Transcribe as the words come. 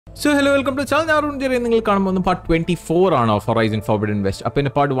So hello, welcome to the channel. I'm Runejerry. You see part 24 of Horizon Forbidden West. Up in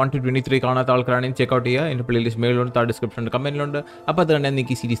part 1 to 23 check out here in the playlist mail on description comment on the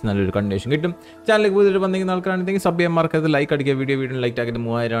series continuation. Channel sub like video like tag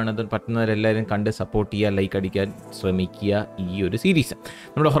the support like series.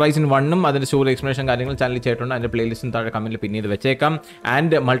 Horizon 1 story explanation channel chat on the playlist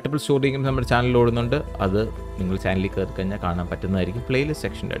and multiple story games on channel load channel playlist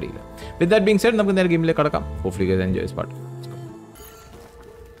section. With that being said, let's game. Hopefully you guys enjoy this part.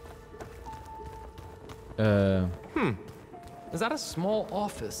 Is that a small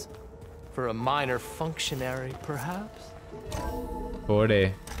office for a minor functionary, perhaps?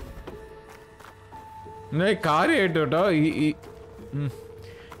 Ode. No, car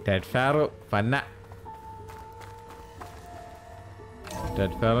That Pharaoh, Fanna.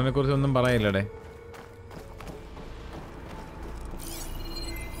 That Pharaoh, I could say,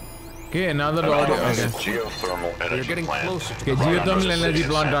 okay, another audio. Okay. Geothermal energy You're getting plant. closer to Okay, geothermal energy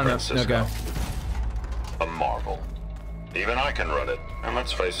plant on it. Okay. A marvel. Even I can run it. And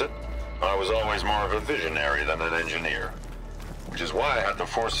let's face it, I was always more of a visionary than an engineer. Which is why I had the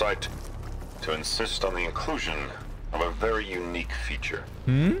foresight to insist on the inclusion of a very unique feature.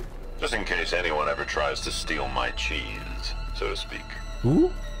 Just in case anyone ever tries to steal my cheese, so to speak. Who?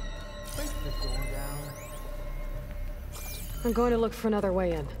 I'm going to look for another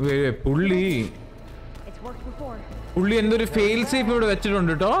way in. Wait, Pulli. It's worked before. Pulli endore fail safe ഇവിടെ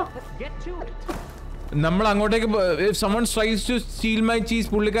വെച്ചിട്ടുണ്ട് ട്ടോ. നമ്മൾ അങ്ങോട്ടേക്ക് if someone tries to steal my cheese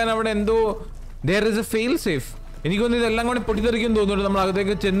പുള്ളിക്കാരൻ അവിടെ എന്തോ there is a fail safe. എനിക്ക് തോന്നുന്നു ഇതെല്ലാം കൂടി പൊട്ടിത്തെറിക്കും തോന്നുന്നുണ്ട് നമ്മൾ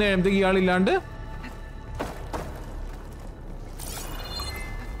അകത്തേക്ക് ചെന്ന് കഴിയുമ്പോഴത്തേക്ക് ഇയാളില്ലാണ്ട്.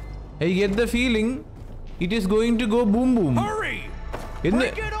 I get the feeling it is going to go boom boom. Hurry!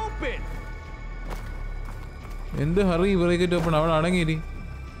 Break it open! In the hurry, break it open.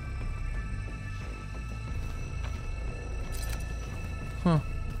 Huh.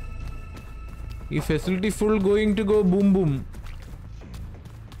 This facility full going to go boom boom.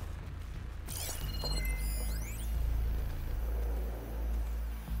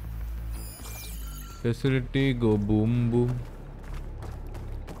 Facility go boom boom.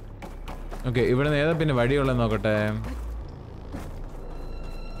 Okay, ഇവിടെ നേരെ പിന്നെ വഴിയുള്ള നോക്കട്ടെ.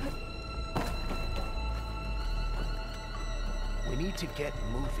 We need to get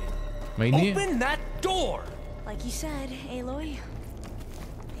moving. Open that door! Like you said, Aloy.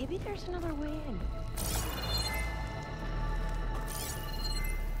 Maybe there's another way in.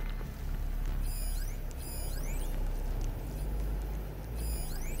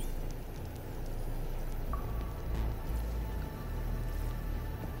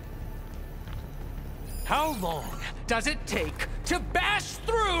 How long does it take to bash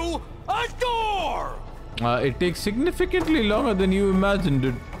through a door? It takes significantly longer than you imagined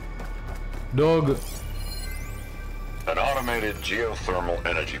it. Dog. An automated geothermal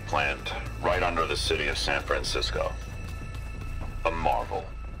energy plant right under the city of San Francisco. A marvel.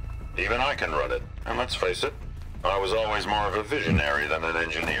 Even I can run it. And let's face it, I was always more of a visionary than an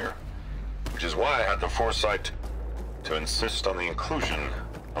engineer. Which is why I had the foresight to insist on the inclusion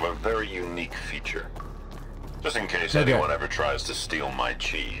of a very unique feature. Just in case anyone ever tries to steal my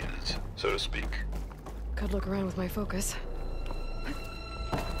cheese, so to speak. Could look around with my focus.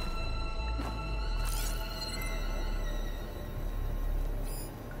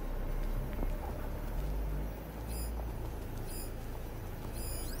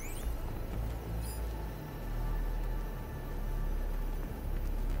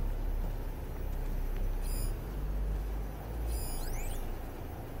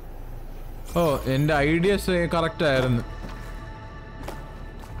 Oh, and the ideas correct ആയിരുന്നു.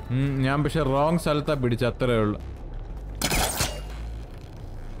 ഞാൻ പക്ഷെ wrong സ്ഥലത്താ പിടിച്ച അത്രേ ഉള്ളൂ.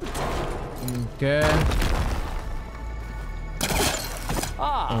 Okay.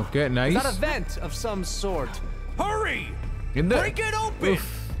 Okay, nice. Is that a vent of some sort? Hurry! Break it open!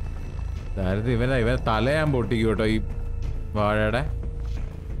 ദാരിദ്ര്യം ഇവനെ തലയാൻ പൊട്ടിക്കും കേട്ടോ ഈ വാഴയുടെ.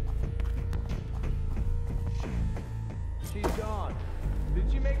 She's gone. Did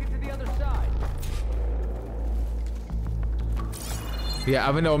she make it to the other side?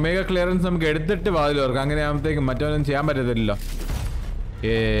 അവന്റെ ഒമേഗ ക്ലിയറൻസ് നമുക്ക് എടുത്തിട്ട് വാതിൽ തുറക്കാം. അങ്ങനെ ആകുമ്പോഴത്തേക്കും മറ്റൊന്നും ചെയ്യാൻ പറ്റത്തില്ലല്ലോ.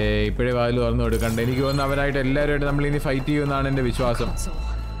 ഇപ്പോഴേ വാതിൽ തുറന്നു കൊടുക്കണ്ട. എനിക്ക് തോന്നുന്നു അവരായിട്ട് എല്ലാവരുമായിട്ട് നമ്മൾ ഇനി ഫൈറ്റ് ചെയ്യുമെന്നാണ് എൻ്റെ വിശ്വാസം.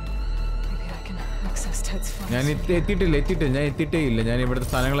 ഞാൻ എത്തിയിട്ടേ ഇല്ല. ഞാൻ ഇവിടുത്തെ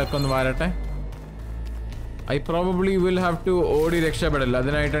സ്ഥലങ്ങളൊക്കെ ഒന്ന് വാരട്ടെ. I probably will have to ഓടി രക്ഷപ്പെടില്ല.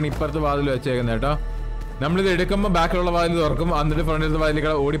 അതിനായിട്ടാണ് ഇപ്പുറത്ത് വാതിൽ വെച്ചേക്കുന്നത് കേട്ടോ. നമ്മളിത് എടുക്കുമ്പോൾ ബാക്കിലുള്ള വാതിൽ തുറക്കും, എന്നിട്ട് ഫ്രണ്ടിലത്തെ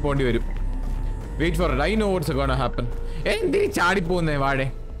വാതിലേക്കാൾ ഓടിപ്പോണ്ടി വരും. Wait for it. I know what's gonna happen. എന്തിന് ചാടിപ്പോന്നേ വാഴേ.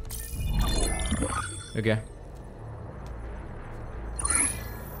 Okay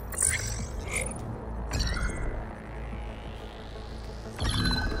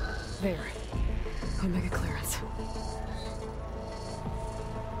There. Omega clearance.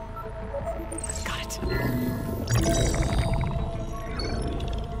 Got it.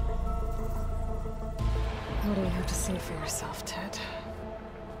 What do you have to say for yourself, Ted?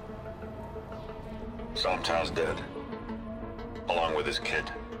 Somta's dead. Along with his kid.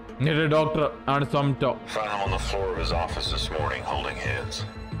 Need a doctor and some top. Found him on the floor of his office this morning, holding hands.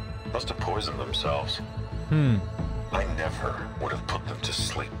 Must have poisoned themselves. I never would have put them to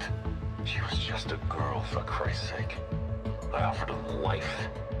sleep. She was just a girl, for Christ's sake. I offered them life,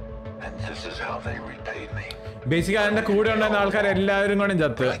 and this is how they repaid me. Basically, അതിന്റെ കൂടെ ഉണ്ടായിരുന്ന ആൾക്കാർ എല്ലാവരും കൊണ്ടും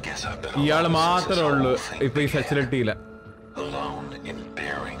ചത്ത്. ഇയാൾ മാത്രമേ ഉള്ളൂ ഇപ്പൊ ഈ ഫെസിലിറ്റിയില്. Alone in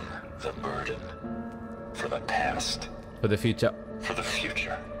bearing the burden for the past. For the future. For the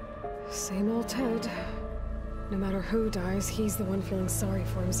future. Same old Ted. No matter who dies, he's the one feeling sorry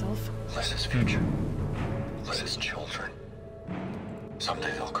for himself. Liz's future. Liz's children.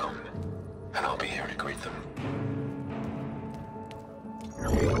 Someday they'll come, and I'll be here to greet them.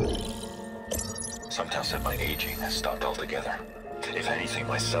 Sometimes said my aging has stopped altogether. If anything,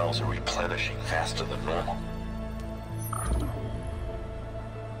 my cells are replenishing faster than normal.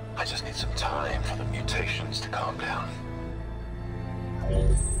 I just need some time for the mutations to calm down.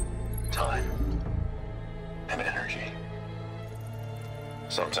 Time. And energy.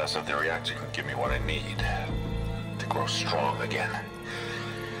 Sometimes said the reactor can give me what I need to grow strong again.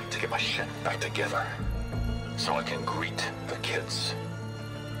 To get my shit back together. So I can greet the kids.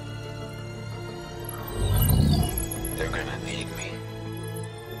 They're gonna need me.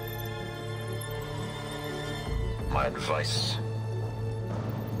 My advice.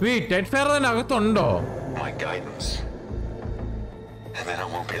 Wait, Ted Farron അകത്തുണ്ടോ? My guidance. And then I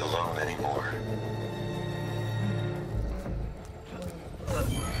won't be alone anymore.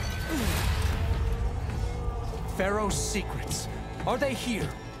 FARO'S secrets. Are they here?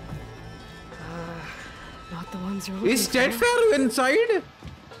 Not the ones you're looking Is Ted Farron inside?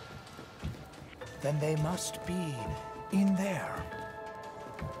 Then they must be in there.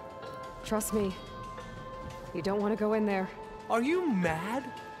 Trust me. You don't want to go in there. Are you mad?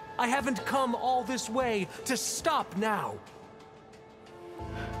 I haven't come all this way to stop now.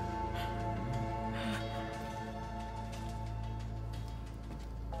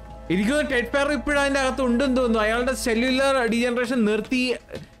 എനിക്ക് Ted Ferrer ഇപ്പോഴും അതിന്റെ അകത്ത് ഉണ്ടെന്ന് തോന്നുന്നു. അയാളുടെ cellular degeneration നിർത്തി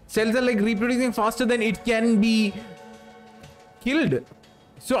cells are like reproducing faster than it can be killed.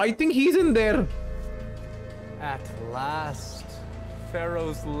 So I think he's in there. At last,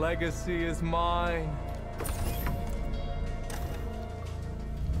 FARO'S legacy is mine.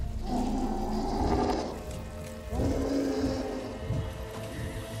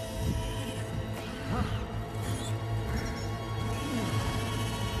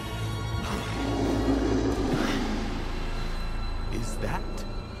 Is that?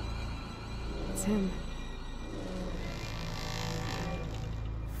 It's him.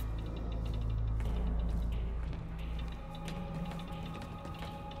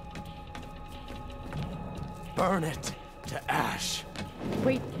 Burn it to ash.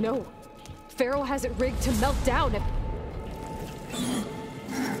 Wait, no. FARO has it rigged to melt down if...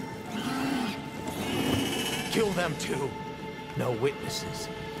 Kill them too. No witnesses.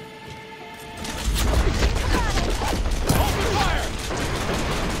 Open fire!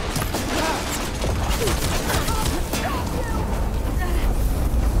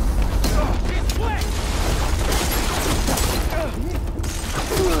 It's wet!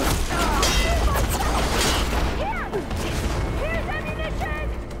 Here's ammunition!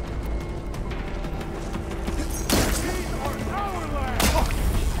 These are our land!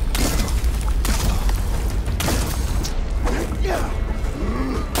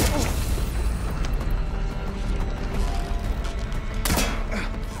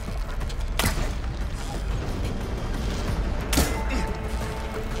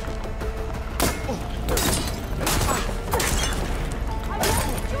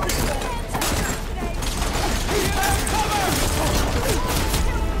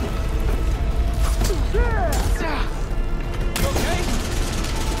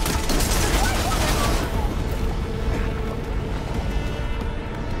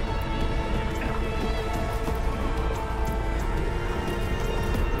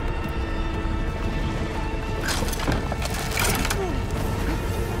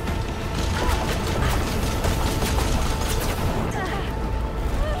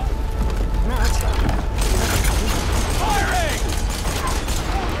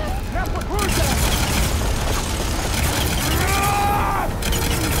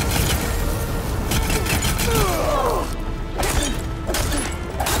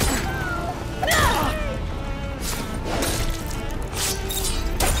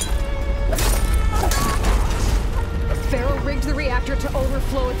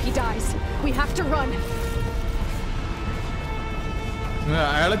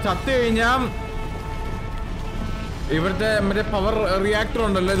 അയാള് ചത്തു കഴിഞ്ഞാൽ ഇവിടുത്തെ മറ്റേ power reactor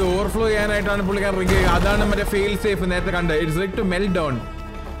ഉണ്ടല്ലോ, ഇത് overflow ചെയ്യാനായിട്ടാണ് പുള്ളിക്കാരൻ rig ചെയ്യുക. അതാണ് മറ്റേ ഫെയിൽ സേഫ് നേരത്തെ കണ്ടത്. It's like to melt down.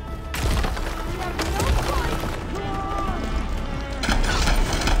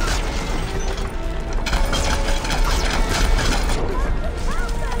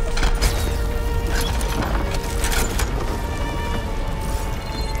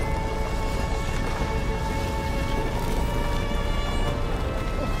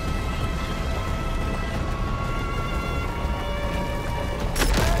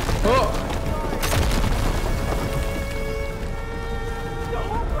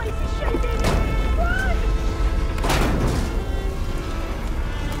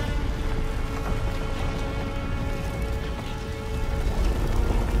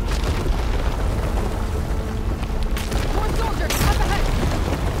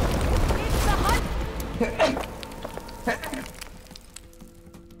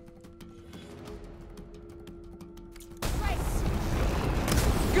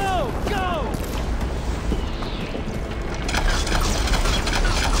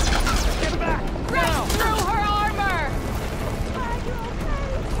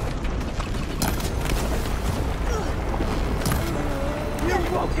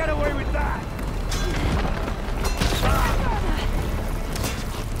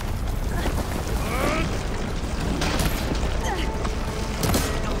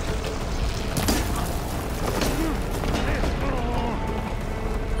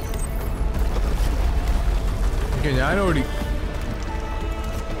 ഞാൻ ഓടി.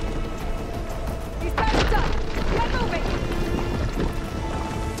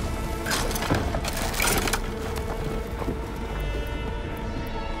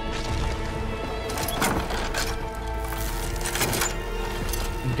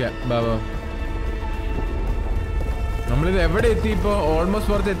 നമ്മളിത് എവിടെ എത്തി ഇപ്പോ?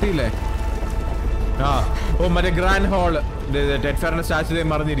 ഓൾമോസ്റ്റ് പുറത്ത് എത്തിയില്ലേ? ഓ മറ്റേ grand hall Ted ഫെയറിന്റെ statue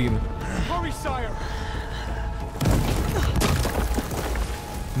മറിഞ്ഞിരിക്കുന്നു.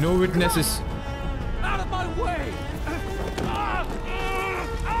 No witnesses. Out of my way.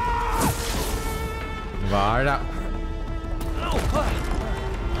 വാഴ.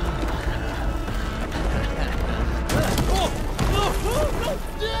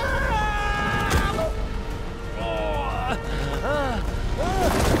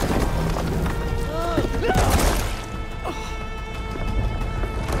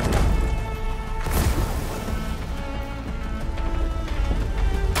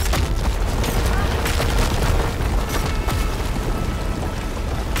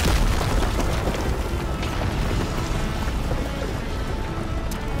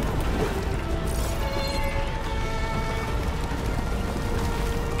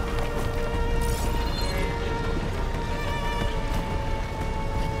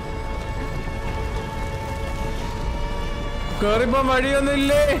 കേറിപ്പോ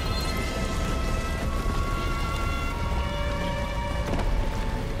വഴിയൊന്നുമില്ലേ?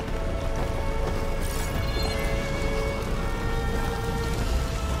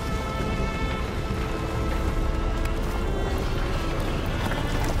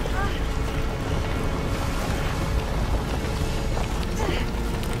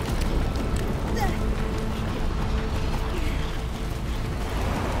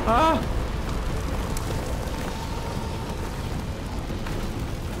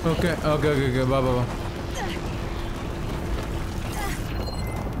 Okay, bye.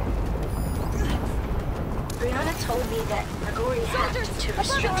 Brianna told me that Gregory hacked into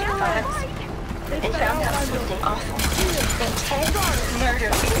restricted files and found out something awful. That Ted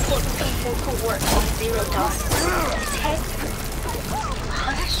murdered important people who work on Zero.The. Ted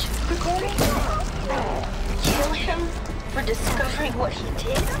punish Gregory? Kill him for discovering what he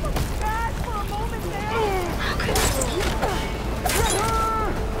did? How could I believe that?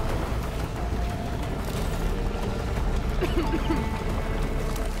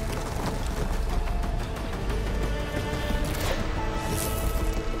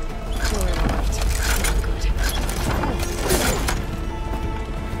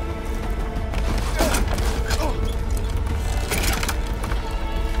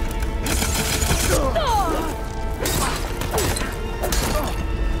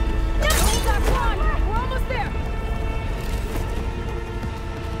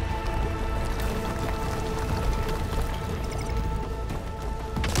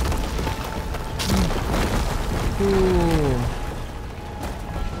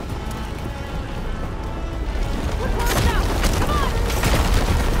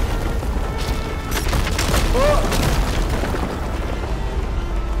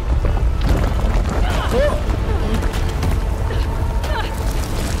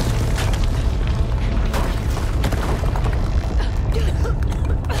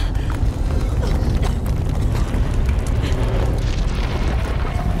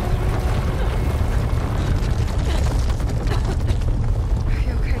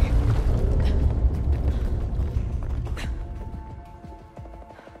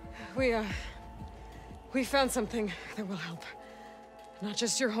 We found something that will help. Not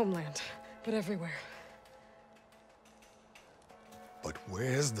just your homeland, but everywhere. But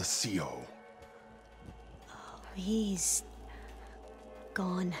where's the CO? He's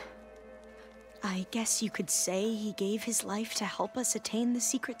gone. I guess you could say he gave his life to help us attain the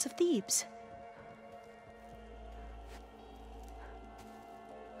secrets of Thebes.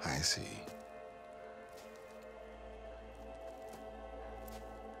 I see.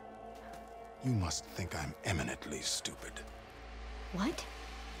 You must think I'm eminently stupid. What?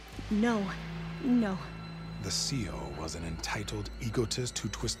 No. No. The CO was an entitled egotist who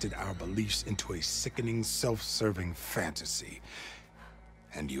twisted our beliefs into a sickening, self-serving fantasy.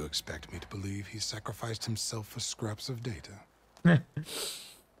 And you expect me to believe he sacrificed himself for scraps of data?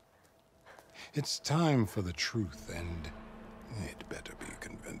 It's time for the truth, and it better be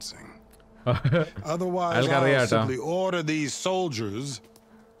convincing. Otherwise, I'll simply order these soldiers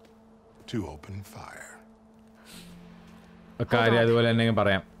to open fire.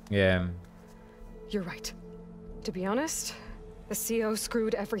 Yeah. You're right. To be honest, the CO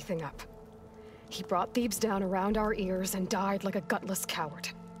screwed everything up. He brought Thebes down around our ears and died like a gutless coward.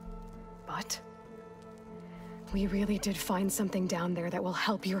 But we really did find something down there that will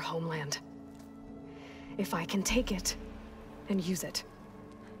help your homeland. If I can take it and use it.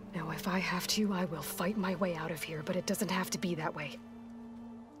 Now, if I have to, I will fight my way out of here, but it doesn't have to be that way.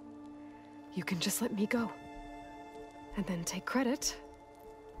 You can just let me go. And then take credit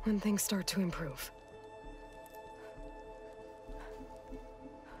when things start to improve.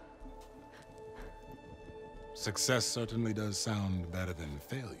 Success certainly does sound better than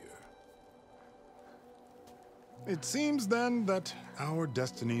failure. It seems then that our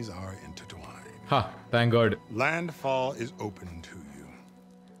destinies are intertwined. Ha, thank God. Landfall is open to you.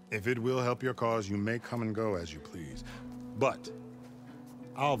 If it will help your cause, you may come and go as you please. But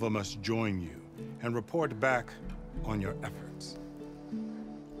Alva must join you and report back on your efforts.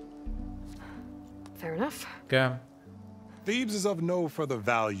 Fair enough. Okay. Thebes is of no further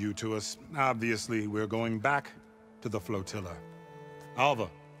value to us. Obviously, we're going back to the flotilla. Alva,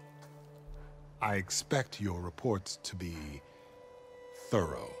 I expect your reports to be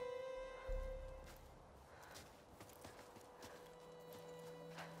thorough.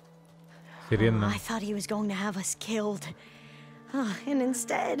 I thought he was going to have us killed. And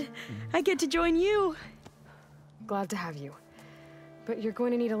instead, I get to join you. Glad to have you. But you're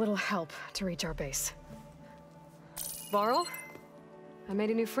going to need a little help to reach our base. Varl, I made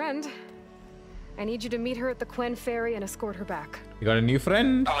a new friend. I need you to meet her at the Quen Ferry and escort her back. You got a new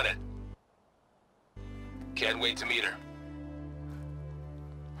friend? On it. Can't wait to meet her.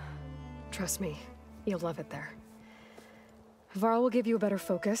 Trust me, you'll love it there. Varl will give you a better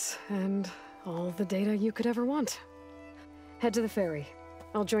focus and all the data you could ever want. Head to the ferry.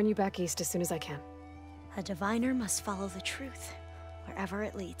 I'll join you back east as soon as I can. A diviner must follow the truth, wherever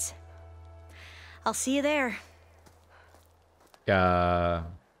it leads. I'll see you there.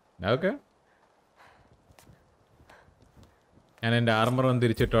 Okay. And in the armor on the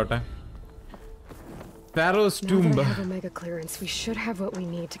FARO'S tomb. Now that I have Omega clearance, we should have what we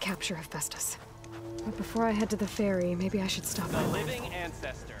need to capture Hephaestus. But before I head to the ferry, maybe I should stop by. Living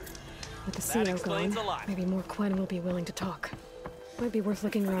ancestor. With the CO gone, maybe more Quen will be willing to talk. Might be worth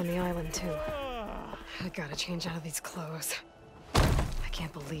looking around the island too. I gotta change out of these clothes. I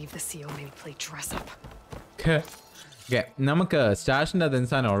can't believe the CO made me play dress up. Okay. Okay. Namaka station da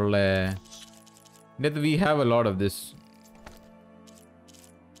insan olle. We have a lot of this.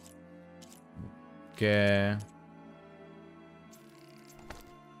 Okay.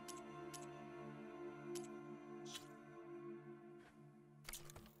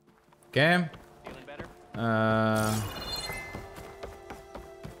 Okay. Feeling better?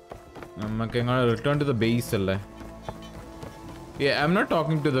 I'm gonna return to the base. Yeah, I'm not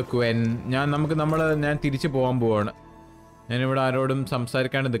talking to the Quen. I'm തിരിച്ചു പോകാൻ പോവാണ്. ഞാൻ ഇവിടെ ആരോടും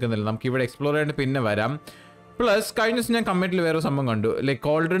സംസാരിക്കാണ്ട് നിൽക്കുന്നില്ല. നമുക്ക് ഇവിടെ explore ചെയ്തിട്ട് പിന്നെ വരാം. പ്ലസ് കഴിഞ്ഞ ദിവസം ഞാൻ കമന്റിൽ വേറെ സംഭവം കണ്ടു. ലൈക്ക്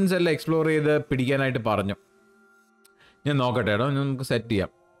കോൾഡ്രൻസ് എല്ലാം എക്സ്പ്ലോർ ചെയ്ത് പിടിക്കാനായിട്ട് പറഞ്ഞു. ഞാൻ നോക്കട്ടെ കേട്ടോ. നമുക്ക് സെറ്റ് ചെയ്യാം.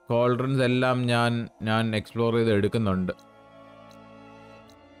 കോൾഡ്രൻസ് എല്ലാം ഞാൻ എക്സ്പ്ലോർ ചെയ്ത് എടുക്കുന്നുണ്ട്.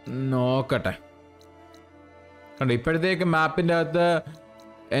 നോക്കട്ടെ. കണ്ടോ ഇപ്പോഴത്തേക്ക് മാപ്പിൻ്റെ അകത്ത്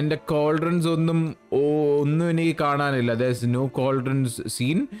എൻ്റെ കോൾഡ്രൻസ് ഒന്നും എനിക്ക് കാണാനില്ല. ദെയർസ് നോ കോൾഡ്രൻസ്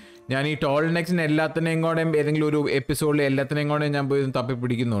സീൻ. ഞാൻ ഈ ടോൾ നെക്സിന് എല്ലാത്തിനെയും കൂടെ ഏതെങ്കിലും ഒരു എപ്പിസോഡിൽ എല്ലാത്തിനെയും കൂടെ ഞാൻ പോയി തപ്പി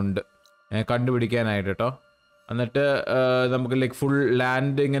പിടിക്കുന്നുണ്ട് കണ്ടുപിടിക്കാനായിട്ട് കേട്ടോ. എന്നിട്ട് നമുക്ക് ലൈക്ക് ഫുൾ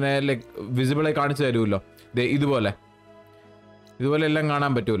ലാൻഡ് ഇങ്ങനെ ലൈക്ക് വിസിബിളായി കാണിച്ചു തരുമല്ലോ. ഇതുപോലെ എല്ലാം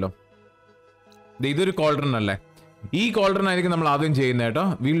കാണാൻ പറ്റുമല്ലോ. ഇതൊരു കോൾഡ്രൻ അല്ലേ? ഈ കോൾഡ്രൻ ആയിരിക്കും നമ്മൾ ആദ്യം ചെയ്യുന്നത് കേട്ടോ.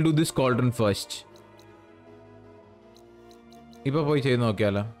 Will do this കോൾഡ്രൻ first. ഇപ്പൊ പോയി ചെയ്ത്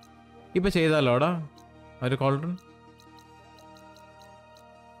നോക്കിയാലോ. ഇപ്പം ചെയ്താലോടാ ഒരു കോൾഡ്രൺ.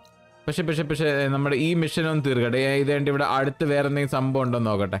 പക്ഷെ നമ്മുടെ ഈ മിഷൻ ഒന്ന് തീർക്കട്ടെ. ഇതേണ്ട ഇവിടെ അടുത്ത് വേറെ എന്തെങ്കിലും സംഭവം ഉണ്ടോ എന്ന്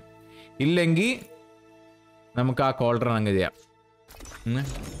നോക്കട്ടെ. ഇല്ലെങ്കിൽ നമുക്ക് ആ കോൾഡ്രൺ അങ്ങ് ചെയ്യാം.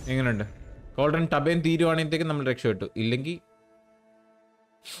 എങ്ങനെയുണ്ട്? കോൾഡ്രൺ ടബേൻ തീരുവാണെങ്കിലേക്ക് നമ്മൾ രക്ഷപ്പെട്ടു. ഇല്ലെങ്കിൽ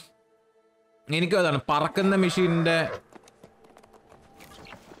എനിക്കും അതാണ് പറക്കുന്ന മെഷീനിന്റെ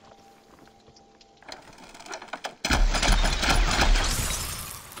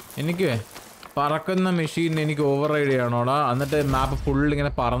എനിക്ക് പറക്കുന്ന മെഷീൻ എനിക്ക് ഓവർ റൈഡ് ചെയ്യണോടാ. എന്നിട്ട് മാപ്പ് ഫുൾ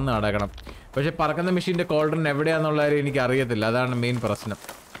ഇങ്ങനെ പറന്ന് നടക്കണം. പക്ഷെ പറക്കുന്ന മെഷീൻ്റെ കോൾഡ്രൺ എവിടെയാണെന്നുള്ള കാര്യം എനിക്ക് അറിയത്തില്ല. അതാണ് മെയിൻ പ്രശ്നം.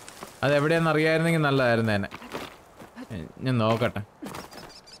 അത് എവിടെയാണെന്ന് അറിയാമായിരുന്നെങ്കിൽ നല്ലതായിരുന്നു തന്നെ. ഞാൻ നോക്കട്ടെ.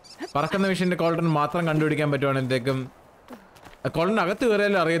 പറക്കുന്ന മെഷീൻ്റെ കോൾഡ്രൺ മാത്രം കണ്ടുപിടിക്കാൻ പറ്റുവാണെങ്കിലേക്കും കോൾഡ്രൺ അകത്ത്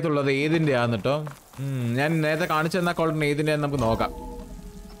കയറിയാലും അറിയത്തുള്ളൂ അത് ഏതിൻ്റെയാന്ന് കേട്ടോ. ഞാൻ നേരത്തെ കാണിച്ചു തന്ന കോൾഡ്രൺ ഏതിൻ്റെയാന്ന് നമുക്ക് നോക്കാം.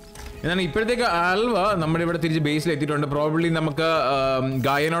 എന്നാണ് ഇപ്പോഴത്തേക്ക് ആൽവ നമ്മുടെ ഇവിടെ തിരിച്ച് ബേസിൽ എത്തിയിട്ടുണ്ട്. പ്രോബബ്ലി നമുക്ക്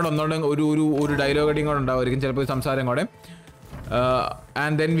ഗായനോട് ഒന്നോടെ ഒരു ഡയലോഗ് അടിയും കൂടെ ഉണ്ടാവുമായിരിക്കും, ചിലപ്പോൾ സംസാരം കൂടെ.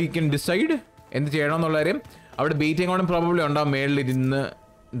 And then we can decide എന്ത് ചെയ്യണമെന്നുള്ള കാര്യം. അവിടെ ബീറ്റിംഗ് കൂടെ പ്രോബബ്ലി ഉണ്ടാവും മേളിലിരുന്ന്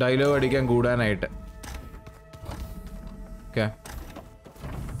ഡയലോഗ് അടിക്കാൻ കൂടാനായിട്ട്. ഓക്കെ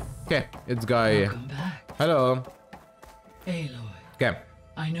ഓക്കെ ഇറ്റ്സ് ഗായ്. Hello Aloy. Okay.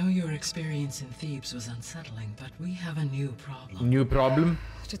 I know your experience in Thebes was unsettling, but we have a new problem. New problem?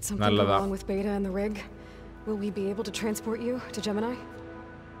 Did something go wrong with Beta and the rig? Will we be able to transport you to Gemini?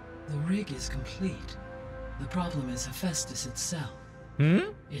 The rig is complete. The problem is Hephaestus itself.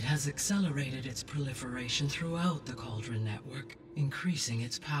 It has accelerated its proliferation throughout the Cauldron network, increasing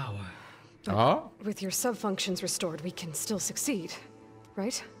its power. But with your sub-functions restored, we can still succeed,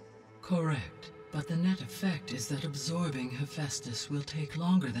 right? Correct. But the net effect is that absorbing Hephaestus will take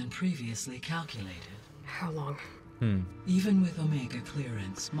longer than previously calculated. How long? Even with Omega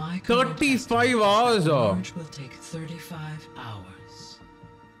clearance, my 35 hours. Merge will take 35 hours.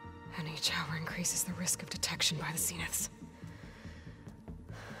 And each hour increases the risk of detection by the Zeniths.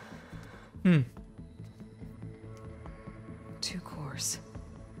 2 cores.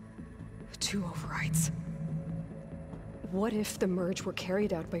 2 overrides. What if the merge were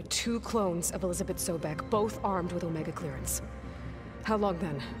carried out by 2 clones of Elizabeth Sobek, both armed with Omega clearance? How long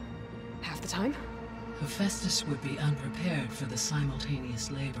then? Half the time? Hephaestus would be unprepared for the simultaneous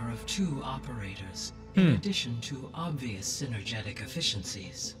labor of 2 operators, in addition to obvious synergetic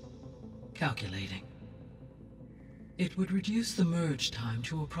efficiencies. Calculating. It would reduce the merge time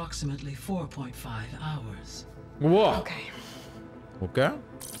to approximately 4.5 hours. Whoa. Okay. Okay.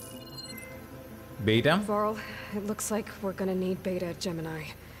 Beta? Varl, it looks like we're gonna need Beta at Gemini.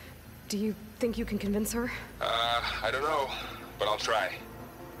 Do you think you can convince her? I don't know, but I'll try.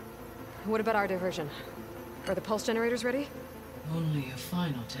 What about our diversion? Are the pulse generators ready? Only a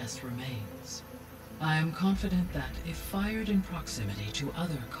final test remains. I am confident that if fired in proximity to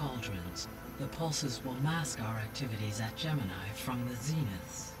other cauldrons, the pulses will mask our activities at Gemini from the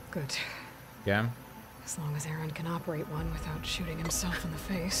Zeniths. Good. Yeah. As long as Aaron can operate one without shooting himself in the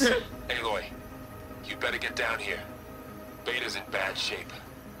face. Aloy, you better get down here. Beta's in bad shape.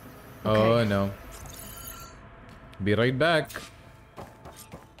 Oh no. Be right back.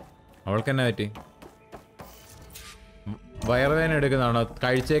 അവൾക്കെന്നെ പറ്റി? വയറുവേദന എടുക്കുന്നതാണോ?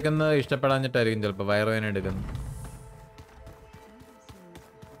 കഴിച്ചേക്കുന്നത് ഇഷ്ടപ്പെടാഞ്ഞിട്ടായിരിക്കും ചിലപ്പോൾ വയറുവേദന എടുക്കുന്നത്.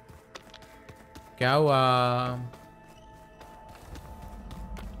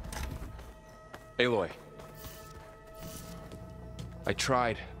 Aloy. I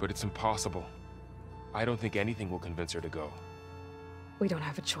tried, but it's impossible. I don't think anything will convince her to go. We don't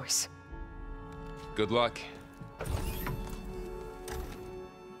have a choice. Good luck.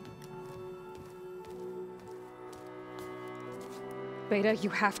 Beta,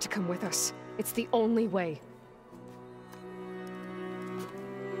 you have to come with us. It's the only way.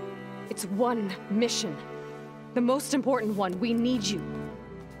 It's one mission. The most important one. We need you.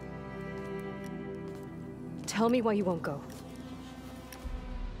 Tell me why you won't go.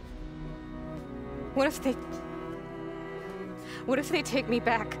 What if they take me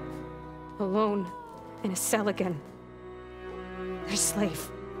back? Alone, in a cell again. Their slave.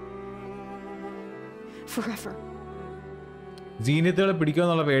 Forever. ജീനിത്തുകളെ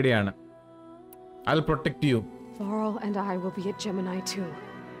പിടിക്കുമെന്നുള്ള പേടിയാണ്. I'll protect you. Varl and I will be at Gemini too.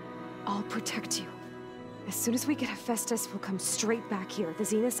 I'll protect you. As soon as we get Hephaestus, we'll come straight back here. The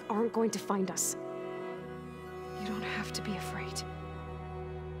Zeniths aren't going to find us. You don't have to be afraid.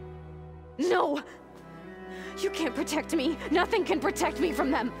 No! You can't protect me. Nothing can protect me from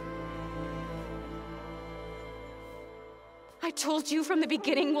them. I told you from the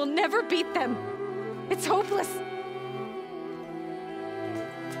beginning we'll never beat them. It's hopeless.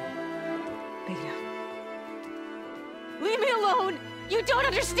 Beta. Leave me alone! You don't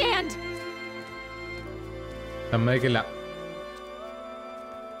understand! സമ്മതിക്കില്ല.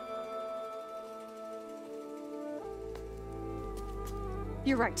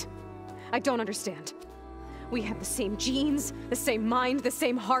 You're right. I don't understand. We have the same genes, the same mind, the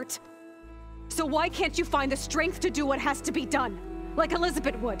same heart. So why can't you find the strength to do what has to be done? Like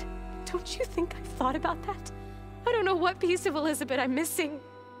Elizabeth would. Don't you think I've thought about that? I don't know what piece of Elizabeth I'm missing.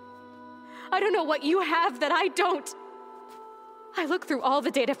 I don't know what you have that I don't. I look through all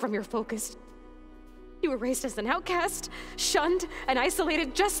the data from your focus. You were raised as an outcast, shunned, and isolated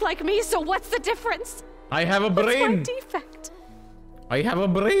just like me, so what's the difference? I have a brain. What's my defect? I have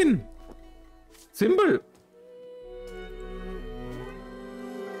a brain. Simple.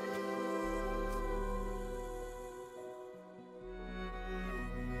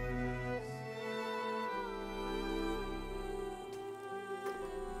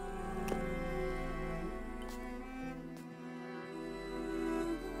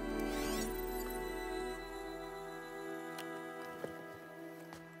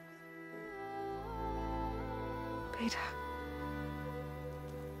 Beta,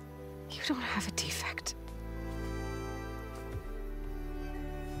 you don't have a defect.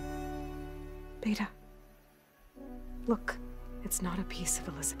 Beta, look, it's not a piece of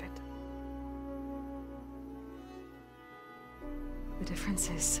Elizabeth. The difference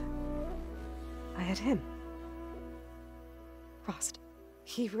is, I had him. Frost.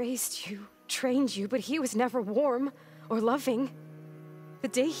 He raised you, trained you, but he was never warm or loving.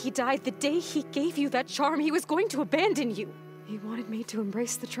 The day he died, the day he gave you that charm, he was going to abandon you. He wanted me to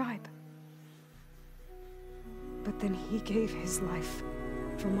embrace the tribe. But then he gave his life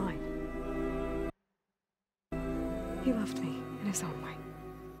for mine. He loved me in his own way.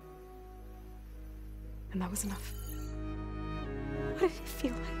 And that was enough. What did it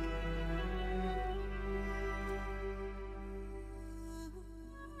feel like?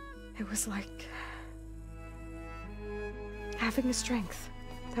 It was like having the strength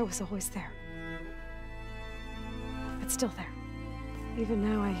that was always there. It's still there. Even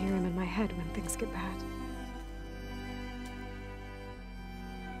now I hear him in my head when things get bad.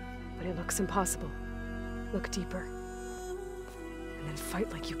 But it looks impossible. Look deeper. And then fight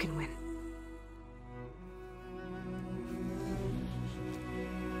like you can win.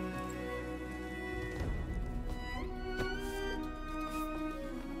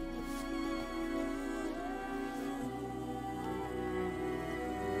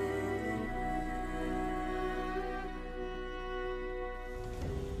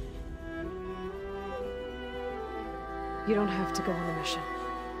 You don't have to go on the mission.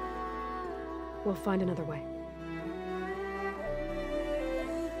 We'll find another way.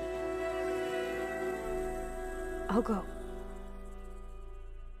 I'll go.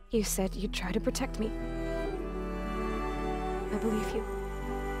 You said you'd try to protect me. I believe you.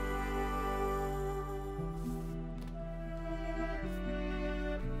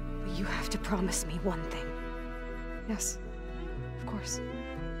 But you have to promise me one thing. Yes, of course.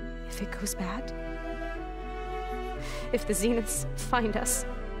 If it goes bad, if the Zeniths find us,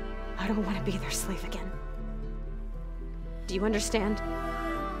 I don't want to be their slave again. Do you understand?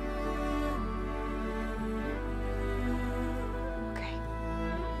 Okay.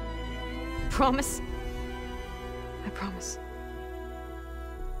 Promise? I promise.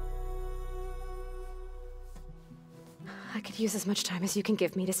 I could use as much time as you can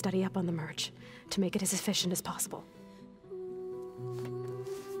give me to study up on the merge, to make it as efficient as possible.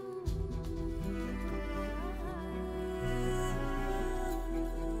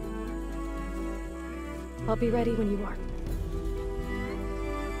 I'll be ready when you are.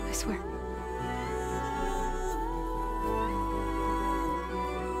 I swear.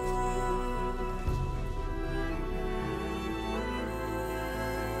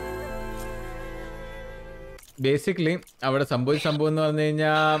 Basically, അവിടെ സംഭവം എന്ന് പറഞ്ഞു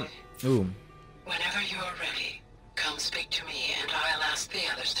കഴിഞ്ഞാൽ Whenever you are ready, come speak to me and I'll ask the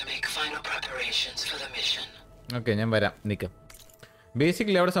others to make final preparations for the mission. Okay, ഞാൻ വരാം നിൽക്കാം.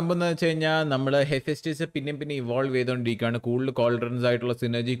 Basically അവിടെ സംഭവം എന്ന് വെച്ച് കഴിഞ്ഞാൽ നമ്മൾ ഹെഫെസ്റ്റിസ് പിന്നെ ഇവോൾവ് ചെയ്തുകൊണ്ടിരിക്കുകയാണ്. കൂടുതൽ കോൾഡറൻസ് ആയിട്ടുള്ള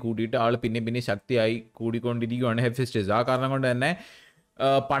സിനർജി കൂട്ടിയിട്ട് ആൾ പിന്നെ ശക്തിയായി കൂടിക്കൊണ്ടിരിക്കുകയാണ് ഹെഫെസ്റ്റിസ്. ആ കാരണം കൊണ്ട് തന്നെ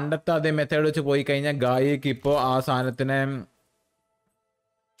പണ്ടത്തെ അതേ മെത്തേഡ് വെച്ച് പോയി കഴിഞ്ഞാൽ ഗായയ്ക്ക് ഇപ്പോൾ ആ സാധനത്തിനെ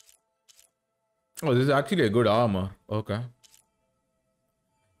this is actually a good armor. Okay.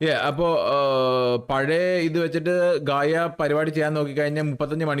 അപ്പോൾ പഴയ ഇത് വെച്ചിട്ട് ഗായ പരിപാടി ചെയ്യാൻ നോക്കിക്കഴിഞ്ഞാൽ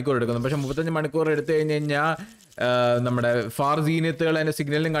 35 മണിക്കൂർ എടുക്കുന്നു. പക്ഷെ 35 മണിക്കൂർ എടുത്തു കഴിഞ്ഞ് കഴിഞ്ഞാൽ നമ്മുടെ ഫാർ സീനിയത്തുകൾ അതിൻ്റെ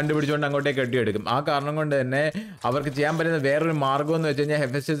സിഗ്നലും കണ്ടുപിടിച്ചുകൊണ്ട് അങ്ങോട്ടേക്ക് കെട്ടിയെടുക്കും. ആ കാരണം കൊണ്ട് തന്നെ അവർക്ക് ചെയ്യാൻ പറ്റുന്ന വേറൊരു മാർഗ്ഗം എന്ന് വെച്ച് കഴിഞ്ഞാൽ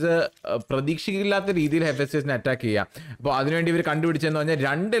ഹെഫസ്റ്റസ് പ്രതീക്ഷിക്കില്ലാത്ത രീതിയിൽ ഹെഫസ്റ്റസിനെ അറ്റാക്ക് ചെയ്യാം. അപ്പോൾ അതിനുവേണ്ടി ഇവർ കണ്ടുപിടിച്ചതെന്ന് പറഞ്ഞാൽ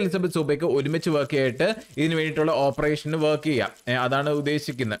 2 എലിസബത്ത് സൂപ്പയ്ക്ക് ഒരുമിച്ച് വർക്ക് ചെയ്തിട്ട് ഇതിന് വേണ്ടിയിട്ടുള്ള ഓപ്പറേഷന് വർക്ക് ചെയ്യാം. അതാണ്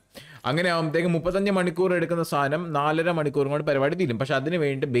ഉദ്ദേശിക്കുന്നത്. അങ്ങനെ ആകുമ്പോഴത്തേക്ക് 35 മണിക്കൂർ എടുക്കുന്ന സാധനം 4.5 മണിക്കൂർ കൊണ്ട് പരിപാടി തീരും. പക്ഷെ അതിന്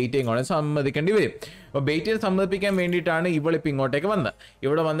വേണ്ടി ബെയ്റ്റിംഗ് കൂടെ സമ്മതിക്കേണ്ടി വരും. അപ്പോൾ ബെയ്റ്റിനെ സമ്മതിപ്പിക്കാൻ വേണ്ടിയിട്ടാണ് ഇവളിപ്പോൾ ഇങ്ങോട്ടേക്ക് വന്നത്.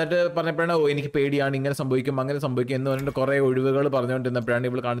 ഇവിടെ വന്നിട്ട് പറഞ്ഞപ്പോഴാണ് എനിക്ക് പേടിയാണ്, ഇങ്ങനെ സംഭവിക്കും അങ്ങനെ സംഭവിക്കും എന്ന് പറഞ്ഞിട്ട് കുറേ ഒഴിവുകൾ പറഞ്ഞുകൊണ്ടിരുന്നപ്പോഴാണ്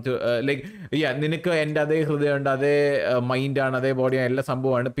ഇവൾ കാണിച്ചു ലൈക്ക് നിനക്ക് എൻ്റെ അതേ ഹൃദയമുണ്ട്, അതേ മൈൻഡാണ്, അതേ ബോഡിയാണ്, എല്ലാ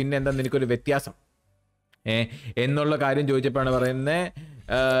സംഭവമാണ്, പിന്നെ എന്താ നിനക്കൊരു വ്യത്യാസം എന്നുള്ള കാര്യം ചോദിച്ചപ്പോഴാണ് പറയുന്നത്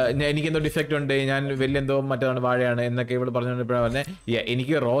എനിക്കെന്തോ ഡിഫക്റ്റ് ഉണ്ട്, ഞാൻ വലിയെന്തോ മറ്റേതാണ് വാഴയാണ് എന്നൊക്കെ ഇവൾ പറഞ്ഞുകൊണ്ടിപ്പോഴാണ് പറഞ്ഞത്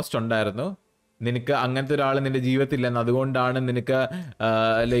എനിക്ക് റോസ്റ്റ് ഉണ്ടായിരുന്നു, നിനക്ക് അങ്ങനത്തെ ഒരാൾ നിൻ്റെ ജീവിതത്തില്ലെന്ന്, അതുകൊണ്ടാണ് നിനക്ക്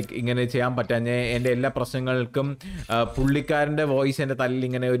ലൈക്ക് ഇങ്ങനെ ചെയ്യാൻ പറ്റാഞ്ഞ്, എൻ്റെ എല്ലാ പ്രശ്നങ്ങൾക്കും പുള്ളിക്കാരൻ്റെ വോയിസ് എൻ്റെ തലയിൽ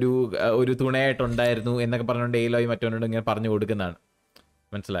ഇങ്ങനെ ഒരു തുണയായിട്ടുണ്ടായിരുന്നു എന്നൊക്കെ പറഞ്ഞുകൊണ്ട് എയിലോയി മറ്റവനോട് ഇങ്ങനെ പറഞ്ഞു കൊടുക്കുന്നതാണ്.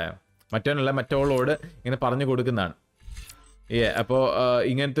 മനസ്സിലായോ? മറ്റവനല്ല മറ്റവളോട് ഇങ്ങനെ പറഞ്ഞു കൊടുക്കുന്നതാണ്. അപ്പോൾ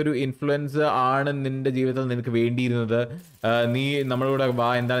ഇങ്ങനത്തെ ഒരു ഇൻഫ്ലുവൻസ് ആണ് നിൻ്റെ ജീവിതത്തിൽ നിനക്ക് വേണ്ടിയിരുന്നത്. നീ നമ്മളോട് വാ,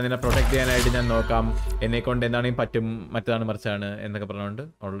 എന്താണ് നിന്നെ പ്രൊട്ടക്ട് ചെയ്യാനായിട്ട് ഞാൻ നോക്കാം, എന്നെക്കൊണ്ട് എന്താണെങ്കിലും പറ്റും, മറ്റതാണ് മറിച്ചാണ് എന്നൊക്കെ പറഞ്ഞുകൊണ്ട്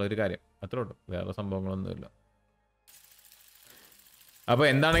ഉള്ളൊരു കാര്യം. അത്രേ ഉള്ളൂ, വേറെ സംഭവങ്ങളൊന്നുമില്ല. അപ്പോൾ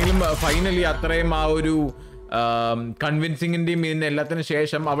എന്താണെങ്കിലും ഫൈനലി അത്രയും ആ ഒരു കൺവിൻസിങ്ങിൻ്റെയും ഇതിൻ്റെ എല്ലാത്തിനും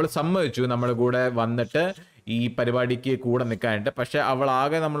ശേഷം അവൾ സമ്മതിച്ചു നമ്മുടെ കൂടെ വന്നിട്ട് ഈ പരിപാടിക്ക് കൂടെ നിൽക്കാനായിട്ട്. പക്ഷെ അവൾ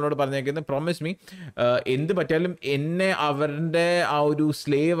ആകെ നമ്മളോട് പറഞ്ഞേക്കുന്നത് പ്രോമിസ് മീ എന്ത് പറ്റിയാലും എന്നെ അവരുടെ ആ ഒരു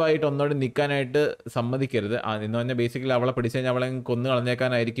സ്ലേവ് ആയിട്ട് ഒന്നോട് നിൽക്കാനായിട്ട് സമ്മതിക്കരുത് എന്ന് പറഞ്ഞാൽ ബേസിക്കലി അവളെ പിടിച്ചു കഴിഞ്ഞാൽ അവളെ കൊന്നു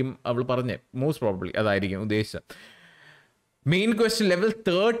കളഞ്ഞേക്കാനായിരിക്കും അവൾ പറഞ്ഞത്. മോസ്റ്റ് പ്രോബബ്ലി അതായിരിക്കും ഉദ്ദേശിച്ചത്. മെയിൻ ക്വസ്റ്റ്യൻ ലെവൽ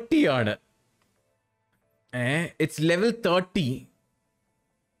 30 ആണ്. It's level 30.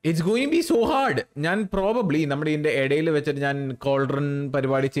 It's going B so hard. ഞാൻ പ്രോബബ്ലി നമ്മുടെ ഇതിൻ്റെ ഇടയിൽ വെച്ചിട്ട് ഞാൻ കോൾഡ്രൻ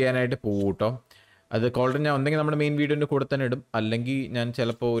പരിപാടി ചെയ്യാനായിട്ട് പോകും കേട്ടോ. അത് കോൾഡ്രൻ ഞാൻ ഒന്നെങ്കിൽ നമ്മുടെ മെയിൻ വീഡിയോൻ്റെ കൂടെ തന്നെ ഇടും, അല്ലെങ്കിൽ ഞാൻ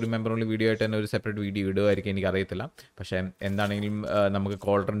ചിലപ്പോൾ ഒരു മെമ്പർ ഓൺലി വീഡിയോ ആയിട്ട് തന്നെ ഒരു സെപ്പറേറ്റ് വീഡിയോ ഇടുമായിരിക്കും, എനിക്കറിയത്തില്ല. പക്ഷേ എന്താണെങ്കിലും നമുക്ക്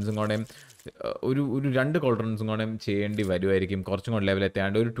കോൾഡ്രൻസും കൂടെയും ഒരു 2 കോൾഡ്രൻസും കൂടെയും ചെയ്യേണ്ടി വരുമായിരിക്കും, കുറച്ചും കൂടെ ലെവൽ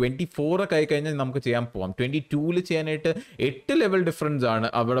എത്താണ്ട്. ഒരു 24 ഒക്കെ ആയിക്കഴിഞ്ഞാൽ നമുക്ക് ചെയ്യാൻ പോവാം. 22-ൽ ചെയ്യാനായിട്ട് 8 ലെവൽ ഡിഫറൻസ് ആണ്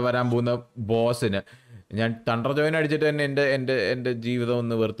അവിടെ വരാൻ പോകുന്ന ബോസിന്. ഞാൻ തണ്ടർ ജോയിൻ അടിച്ചിട്ട് തന്നെ എൻ്റെ ജീവിതം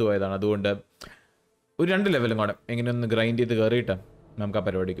ഒന്ന് വെറുത്തു പോയതാണ്. അതുകൊണ്ട് ഒരു 2 ലെവലും കൂടെ എങ്ങനെ ഒന്ന് ഗ്രൈൻഡ് ചെയ്ത് കയറിയിട്ട് നമുക്ക് ആ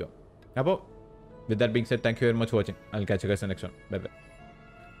പരിപാടിക്ക് പോകാം. അപ്പോൾ with that being said, thank you very much for watching. I'll catch you guys in the next one. Bye bye.